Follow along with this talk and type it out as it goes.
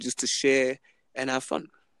just to share and have fun.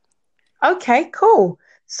 Okay, cool.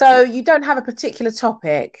 So you don't have a particular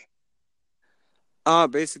topic?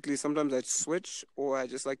 Basically, sometimes I switch, or I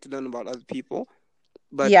just like to learn about other people.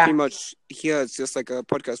 But pretty Yeah. much here, it's just like a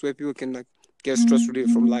podcast where people can like get stress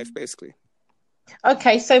relief from life, basically.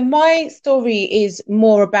 Okay, so my story is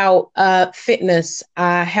more about fitness,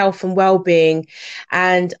 health, and well-being,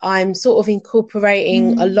 and I'm sort of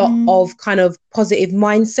incorporating a lot of kind of positive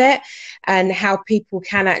mindset and how people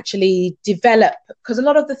can actually develop. Because a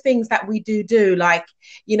lot of the things that we do, like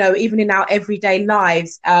even in our everyday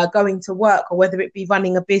lives, going to work, or whether it be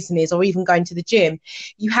running a business or even going to the gym,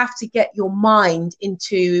 you have to get your mind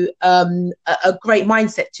into a great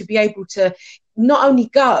mindset to be able to not only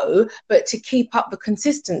go but to keep up the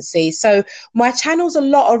consistency. So my channel's a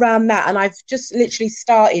lot around that, and I've just literally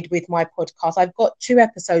started with my podcast. I've got 2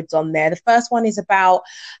 episodes on there. The first one is about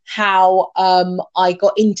how I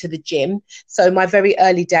got into the gym, so my very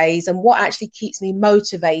early days, and what actually keeps me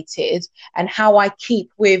motivated, and how I keep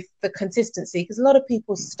with the consistency, because a lot of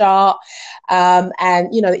people start and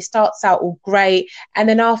it starts out all great, and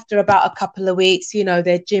then after about a couple of weeks,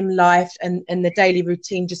 their gym life and the daily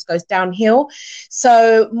routine just goes downhill.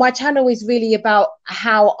 So my channel is really about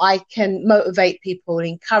how I can motivate people,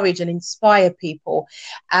 encourage and inspire people,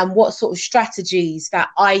 and what sort of strategies that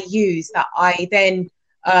I use that I then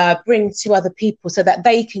bring to other people so that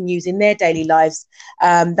they can use in their daily lives,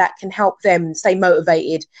 that can help them stay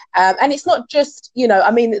motivated. And it's not just,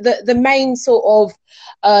 the main sort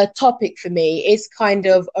of topic for me is kind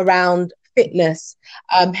of around fitness,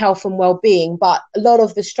 health and well-being, but a lot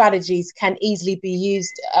of the strategies can easily be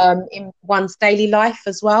used in one's daily life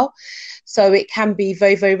as well, so it can be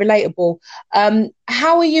very, very relatable.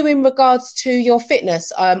 How are you in regards to your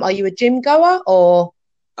fitness? Are you a gym goer, or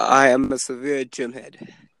I am a severe gym head,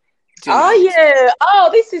 gym are addict. you? Oh,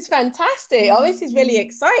 this is fantastic. Oh, this is really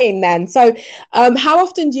exciting then. So how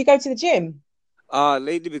often do you go to the gym?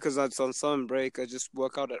 Lately, because it's on summer break, I just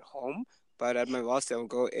work out at home. But at my last day, I'll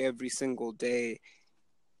go every single day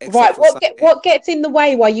except Right, for Sunday. what gets in the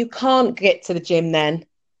way why you can't get to the gym then?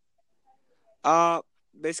 Uh,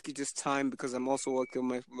 Basically just time, because I'm also working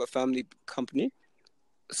with my family company.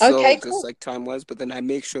 So Okay, just cool. like time wise, but then I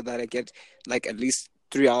make sure that I get like at least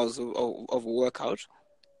 3 hours of a workout,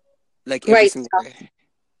 like every Great. single day.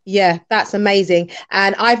 Yeah, that's amazing.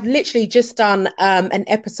 And I've literally just done an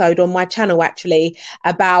episode on my channel actually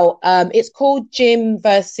about it's called Gym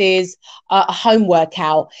versus a home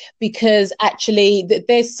workout, because actually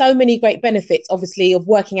there's so many great benefits, obviously, of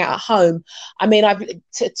working out at home. I mean,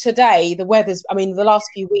 today the weather's, I mean, the last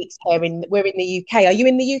few weeks here we're in the UK. Are you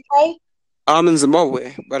in the UK? I'm in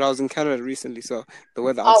Zimbabwe, but I was in Canada recently, so the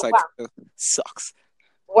weather Oh, outside wow. sucks.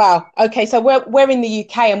 Wow. Okay, so we're in the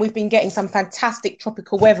UK and we've been getting some fantastic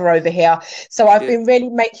tropical weather over here. So I've Yeah. been really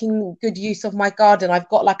making good use of my garden. I've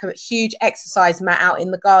got like a huge exercise mat out in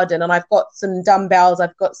the garden, and I've got some dumbbells,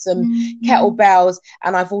 I've got some kettlebells,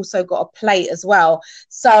 and I've also got a plate as well.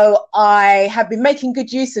 So I have been making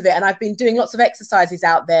good use of it, and I've been doing lots of exercises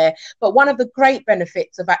out there. But one of the great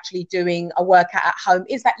benefits of actually doing a workout at home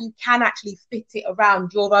is that you can actually fit it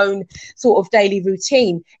around your own sort of daily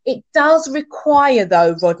routine. It does require,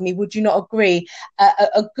 though, Rodney, would you not agree,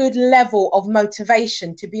 a good level of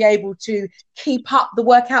motivation to be able to keep up the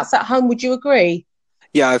workouts at home? Would you agree?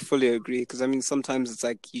 Yeah, I fully agree. Because I mean, sometimes it's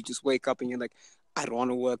like you just wake up and you're like, I don't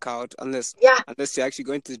want to work out Yeah, unless you're actually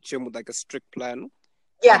going to the gym with like a strict plan.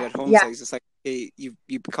 But yeah, at home, yeah, so it's just like, hey, you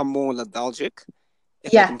become more lethargic,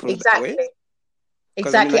 if I yeah, can put it that way. exactly.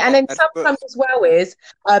 Because I mean, Exactly. like And then at sometimes first, as well is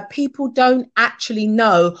people don't actually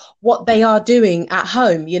know what they are doing at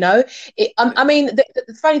home, I mean,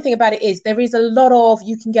 the funny thing about it is there is a lot of,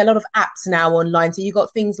 you can get a lot of apps now online. So you've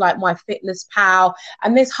got things like MyFitnessPal,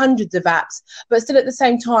 and there's hundreds of apps. But still at the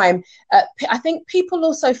same time, I think people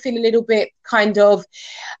also feel a little bit kind of,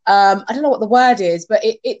 I don't know what the word is, but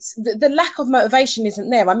it's the lack of motivation isn't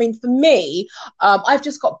there. I mean, for me, I've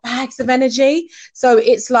just got bags of energy. So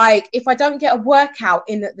it's like if I don't get a workout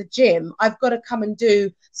in at the gym, I've got to come and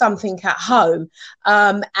do something at home.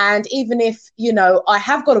 And even if, I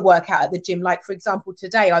have got to work out at the gym, like for example,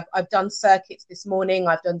 today I've done circuits this morning,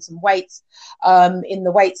 I've done some weights in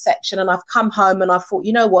the weight section, and I've come home and I thought,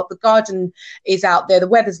 you know what, the garden is out there, the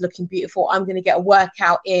weather's looking beautiful, I'm going to get a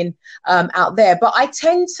workout in out there. But I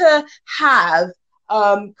tend to have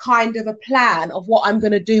kind of a plan of what I'm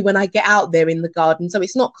going to do when I get out there in the garden. So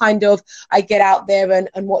it's not kind of I get out there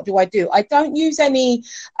and what do? I don't use any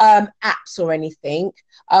apps or anything,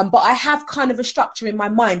 but I have kind of a structure in my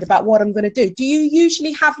mind about what I'm going to do. Do you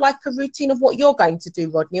usually have like a routine of what you're going to do,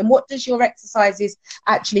 Rodney? And what does your exercises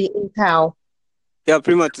actually entail? Yeah,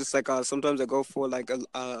 pretty much. It's like sometimes I go for like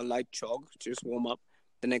a light jog, just warm up.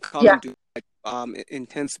 Then I come Yeah, and do like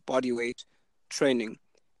intense body weight training,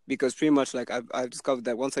 because pretty much like I've discovered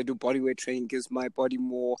that once I do body weight training, it gives my body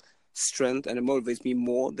more strength and it motivates me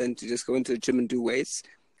more than to just go into the gym and do weights.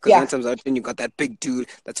 Because nine yeah. times out of ten, you got that big dude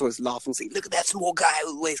that's always laughing, saying, "Look at that small guy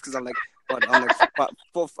with weights." Because I'm like, what? I'm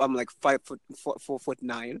like 5 foot 4 4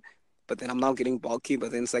 9. But then I'm now getting bulky.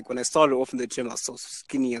 But then it's like when I started off in the gym, I was so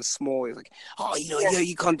skinny and small. It's like, oh, Yeah. yeah,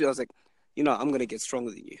 you can't do it. I was like, I'm gonna get stronger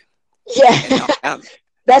than you, and Yeah. now I am.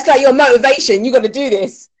 That's like your motivation. You got to do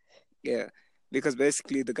this. Yeah, because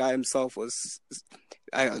basically the guy himself was,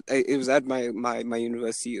 it was at my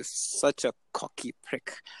university. He was such a cocky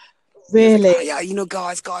prick. He was like, oh Really? yeah,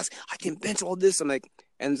 guys, I can bench all this. I'm like,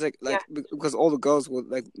 and it's Yeah. like because all the girls were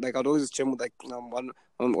like I'd always gym with like one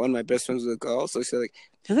of my best friends was a girl, so she's like,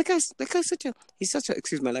 "Yeah, that guy's he's such a,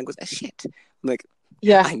 excuse my language, a shit." I'm like,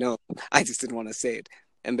 Yeah. I know, I just didn't want to say it.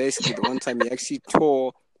 And basically, the one time he actually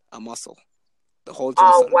tore a muscle, the whole gym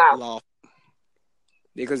Oh, started wow. laughing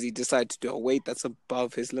because he decided to do a weight that's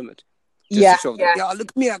above his limit, just Yeah. to show that, Yeah. yeah,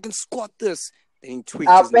 look at me, I can squat this. Then he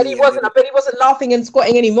tweaked his Bet he knee, and wasn't. I bet he wasn't laughing and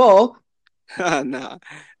squatting anymore. then nah.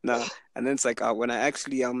 And then it's like when I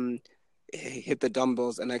actually hit the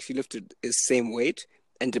dumbbells and actually lifted the same weight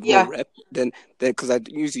and did more Yeah. rep, then because I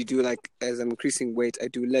usually do like as I'm increasing weight, I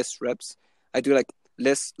do less reps. I do like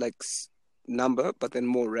less like number, but then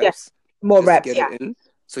more Yeah. reps More just to reps. get Yeah. it in.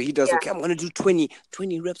 So he does, Yeah. okay, I'm gonna do 20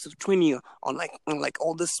 reps of 20 on like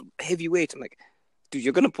all this heavy weight. I'm like, dude,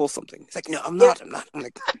 you're gonna pull something. He's like, no, I'm Yeah. not. I'm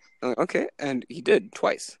like, okay, and he did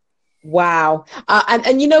twice. Wow.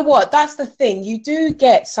 And you know what? That's the thing. You do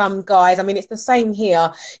get some guys. I mean, it's the same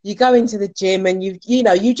here. You go into the gym and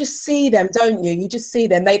you just see them, don't you? You just see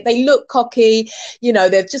them. They look cocky.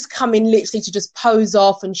 They've just come in literally to just pose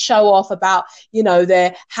off and show off about,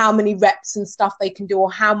 their how many reps and stuff they can do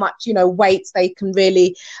or how much, weights they can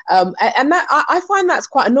really. And that I find that's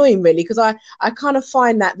quite annoying, really, because I kind of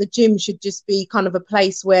find that the gym should just be kind of a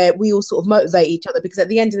place where we all sort of motivate each other, because at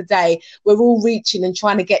the end of the day, we're all reaching and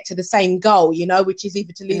trying to get to the same goal, which is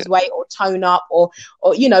either to Yeah. lose weight or tone up or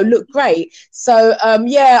look great. So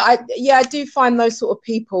I do find those sort of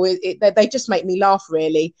people, they just make me laugh,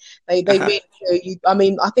 really. They really do. I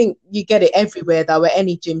mean, I think you get it everywhere though, at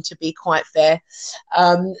any gym, to be quite fair.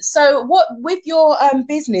 So what with your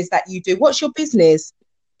business that you do? What's your business?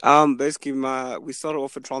 Basically, we started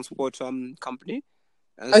off a transport company,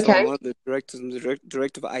 and so I'm Okay. one of the directors. I'm the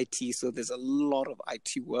director of IT, so there's a lot of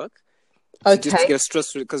IT work. So just to Okay. get a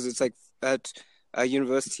stress, because it's like at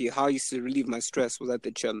university, how I used to relieve my stress was at the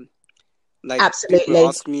gym. Like people Absolutely.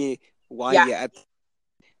 ask me why Yeah. you're at the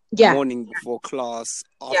Yeah. morning before class,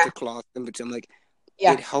 Yeah. after class, in the gym. Like it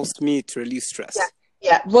Yeah. helps me to relieve Yeah. stress.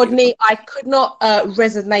 Yeah, You know? Rodney, I could not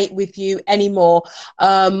resonate with you anymore.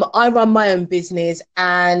 I run my own business,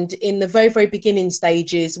 and in the very, very beginning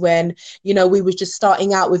stages, when we were just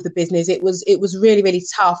starting out with the business, it was really, really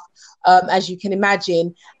tough, as you can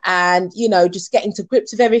imagine, and just getting to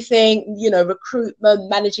grips with everything, recruitment,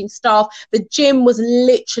 managing staff. The gym was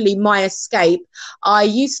literally my escape. I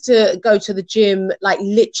used to go to the gym like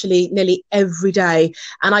literally nearly every day,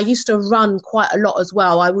 and I used to run quite a lot as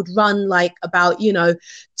well. I would run like about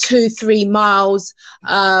 2-3 miles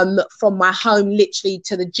from my home literally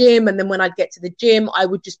to the gym, and then when I'd get to the gym I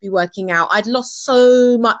would just be working out. I'd lost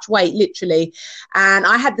so much weight, literally, and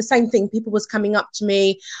I had the same thing. People was coming up to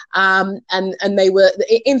me, and they were,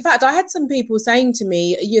 in fact, I had some people saying to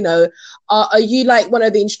me, are you like one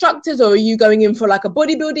of the instructors, or are you going in for like a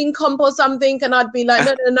bodybuilding comp or something? And I'd be like,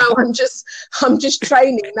 no, I'm just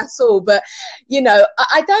training, that's all. But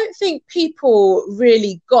I don't think people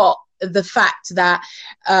really got the fact that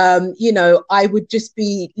I would just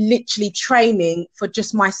be literally training for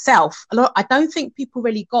just myself. I don't think people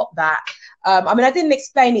really got that. I mean, I didn't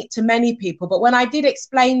explain it to many people, but when I did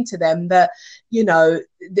explain to them that,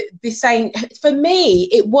 this ain't, for me,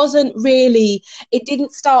 it wasn't really, it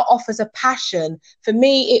didn't start off as a passion. For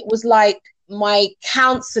me, it was like my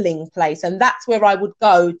counseling place, and that's where I would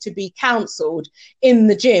go to be counseled, in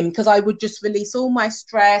the gym, because I would just release all my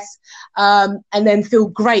stress, and then feel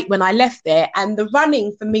great when I left there. And the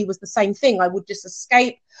running for me was the same thing. I would just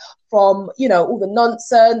escape from all the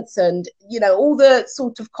nonsense and all the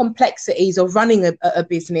sort of complexities of running a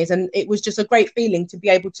business, and it was just a great feeling to be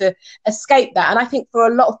able to escape that. And I think for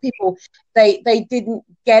a lot of people, they didn't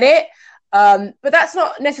get it. But that's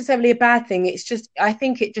not necessarily a bad thing. It's just, I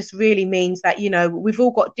think it just really means that, we've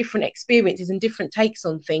all got different experiences and different takes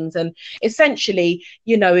on things. And essentially,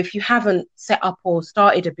 if you haven't set up or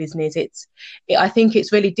started a business, I think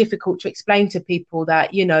it's really difficult to explain to people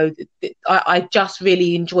that, I just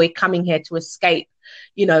really enjoy coming here to escape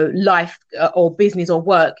life or business or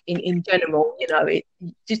work in general. Do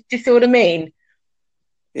you see what I mean?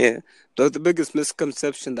 Yeah, that was the biggest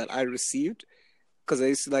misconception that I received, because I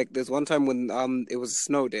used to, like, there's one time when it was a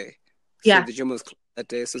snow day, so Yeah. the gym was closed that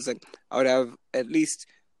day. So it's like I would have at least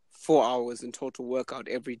 4 hours in total workout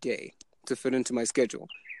every day to fit into my schedule.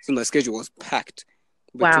 So my schedule was packed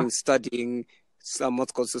Wow. between studying, some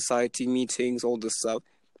what's called society meetings, all this stuff.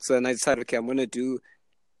 So then I decided, okay, I'm gonna do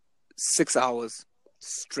 6 hours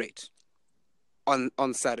straight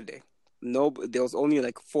on Saturday. No, there was only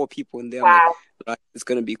like 4 people in there. I'm like, Wow. right, it's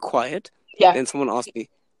gonna be quiet. Yeah. Then someone asked me,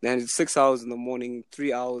 then it's 6 hours in the morning,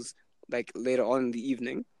 3 hours like later on in the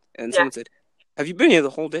evening. And Yeah. someone said, have you been here the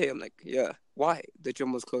whole day? I'm like, yeah. Why? The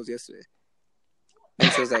gym was closed yesterday.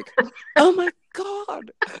 And she was like, oh my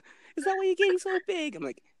God, is that why you're getting so big? I'm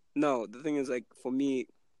like, no, the thing is, like, for me,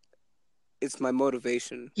 it's my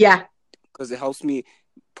motivation, Yeah. because it helps me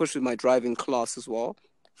push with my driving class as well,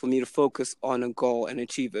 for me to focus on a goal and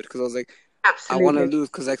achieve it. Because I was like, I want to Absolutely. lose,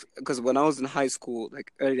 because when I was in high school,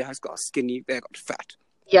 like early high school, I was skinny, then I got fat,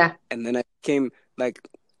 Yeah. and then I became like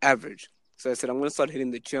average. So I said, I'm gonna start hitting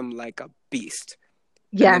the gym like a beast.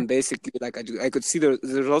 And Yeah. then basically, like, I could see the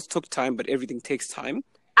results took time, but everything takes time. And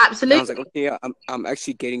I was like, Absolutely. okay, yeah, I'm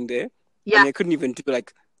actually getting there. I Yeah. mean, I couldn't even do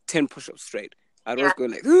like 10 push-ups straight. I'd Yeah. always go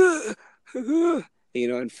like,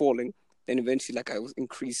 and falling. Then eventually, like, I was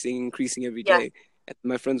increasing every Yeah. day. And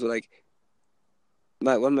my friends were like,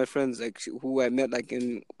 one of my friends, like, who I met like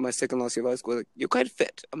in my second last year of high school, like, you're quite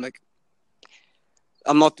fit. I'm like,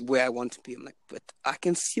 I'm not where I want to be. I'm like, but I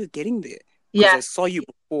can see you getting there, because Yeah. I saw you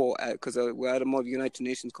before. Because we're at a Mob United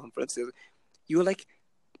Nations conference. You were like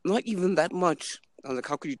not even that much. I was like,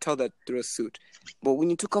 how could you tell that through a suit? But when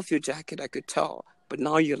you took off your jacket, I could tell. But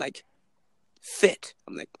now you're like fit.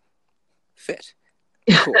 I'm like, fit.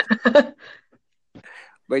 Cool.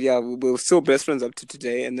 But yeah, we were still best friends up to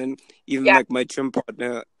today. And then even Yeah. like my gym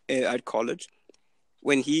partner at college,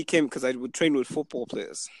 when he came, because I would train with football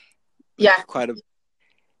players, like Yeah. quite a.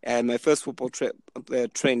 And my first football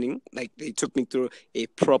training, like, they took me through a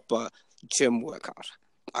proper gym workout.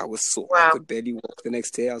 I was sore. I Wow. could barely walk. The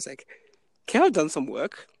next day, I was like, can I have done some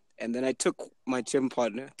work? And then I took my gym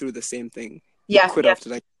partner through the same thing. He Yeah. quit after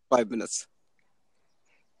like 5 minutes.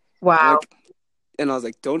 I'm Wow. like, and I was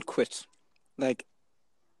like, don't quit. Like,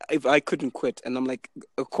 if I couldn't quit, and I'm like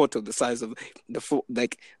a quarter of the size of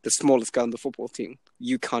like the smallest guy on the football team,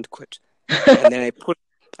 you can't quit. And then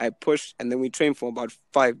I pushed, and then we trained for about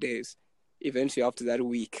 5 days. Eventually, after that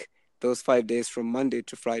week, those 5 days from Monday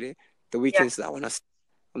to Friday, the Yeah. weekends, I'm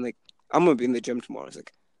like, I'm gonna be in the gym tomorrow. It's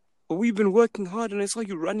like, but we've been working hard, and I saw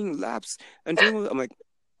you running laps and doing all that. I'm like,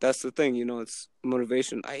 that's the thing, it's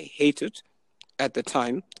motivation. I hate it at the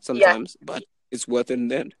time Yeah. sometimes, but it's worth it in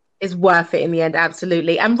the end. Is worth it in the end,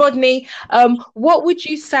 absolutely. And Rodney, what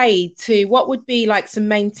would be like some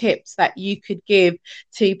main tips that you could give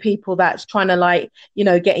to people that's trying to, like,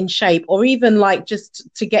 get in shape, or even like just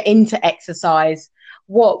to get into exercise?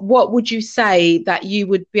 What would you say that you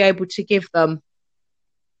would be able to give them?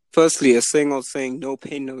 Firstly, a saying, no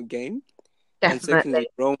pain, no gain. And secondly, Definitely.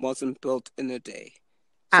 Rome wasn't built in a day.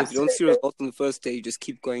 So if you don't see Absolutely. results on the first day, you just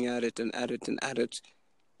keep going at it and at it and at it.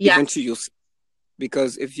 Yeah. Eventually, you'll see.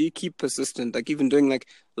 Because if you keep persistent, like even doing like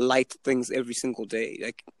light things every single day,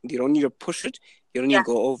 like you don't need to push it, you don't need to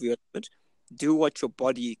go over your limit. Do what your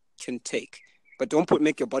body can take, but don't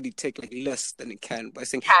make your body take like less than it can by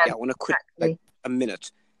saying, Can. "Yeah, I want to quit like Exactly. a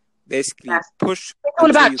minute." Basically, Yes. push It's all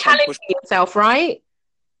until about you can't push. challenging yourself, right?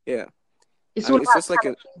 Yeah, It's I all mean, about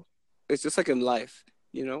challenging. it's just like in life,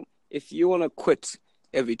 If you want to quit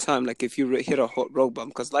every time, like if you hit a hot road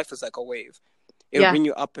bump, because life is like a wave, it'll Yeah. bring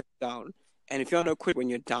you up and down. And if you want to quit when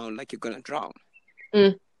you're down, like, you're gonna drown.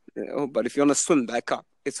 Mm. But if you want to swim back up,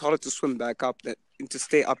 it's harder to swim back up to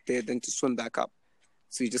stay up there than to swim back up.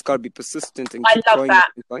 So you just gotta be persistent and I keep love going that.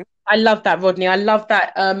 and going. I love that, Rodney. I love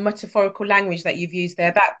that metaphorical language that you've used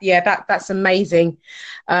there. That's amazing.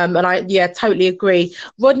 And I totally agree.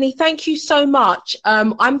 Rodney, thank you so much.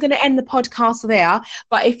 I'm going to end the podcast there,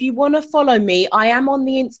 but if you want to follow me, I am on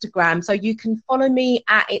the Instagram, so you can follow me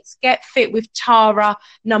at It's Get Fit with Tara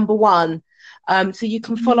 #1. So you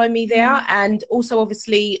can follow me there, and also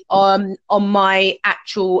obviously on my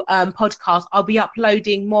actual podcast, I'll be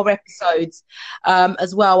uploading more episodes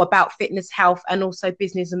as well about fitness, health, and also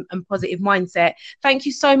business and positive mindset. Thank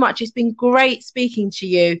you so much. It's been great speaking to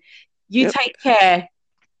you. You Yep. take care.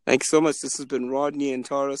 Thanks so much. This has been Rodney and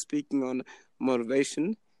Tara speaking on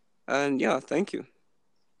motivation. And yeah, thank you.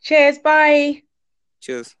 Cheers. Bye.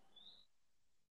 Cheers.